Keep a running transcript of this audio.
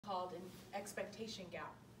called an expectation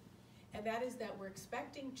gap. And that is that we're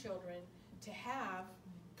expecting children to have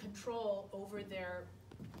control over their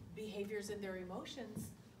behaviors and their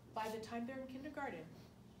emotions by the time they're in kindergarten.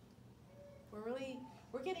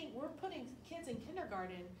 We're putting kids in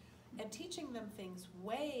kindergarten and teaching them things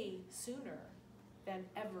way sooner than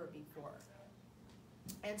ever before.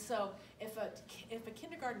 And so if a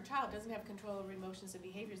kindergarten child doesn't have control over emotions and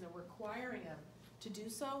behaviors and we're requiring them to do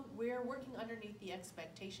so, we're working underneath the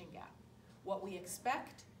expectation gap. What we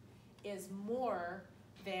expect is more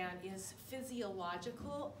than is physiologically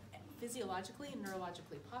and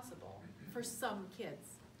neurologically possible for some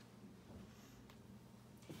kids.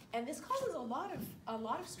 And this causes a lot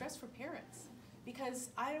of stress for parents, because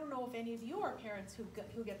I don't know if any of you are parents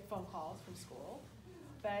who get phone calls from school,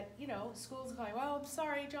 but school's going, well, I'm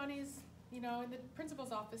sorry, Johnny's in the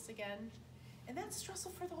principal's office again, and that's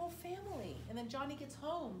stressful for the whole family. And then Johnny gets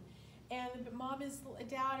home, and mom and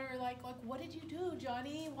dad are like, what did you do,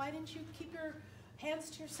 Johnny? Why didn't you keep your hands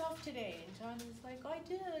to yourself today? And Johnny's like, I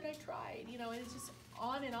did, I tried. And it's just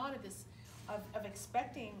on and on of this, of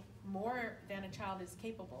expecting more than a child is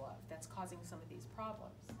capable of. That's causing some of these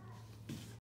problems.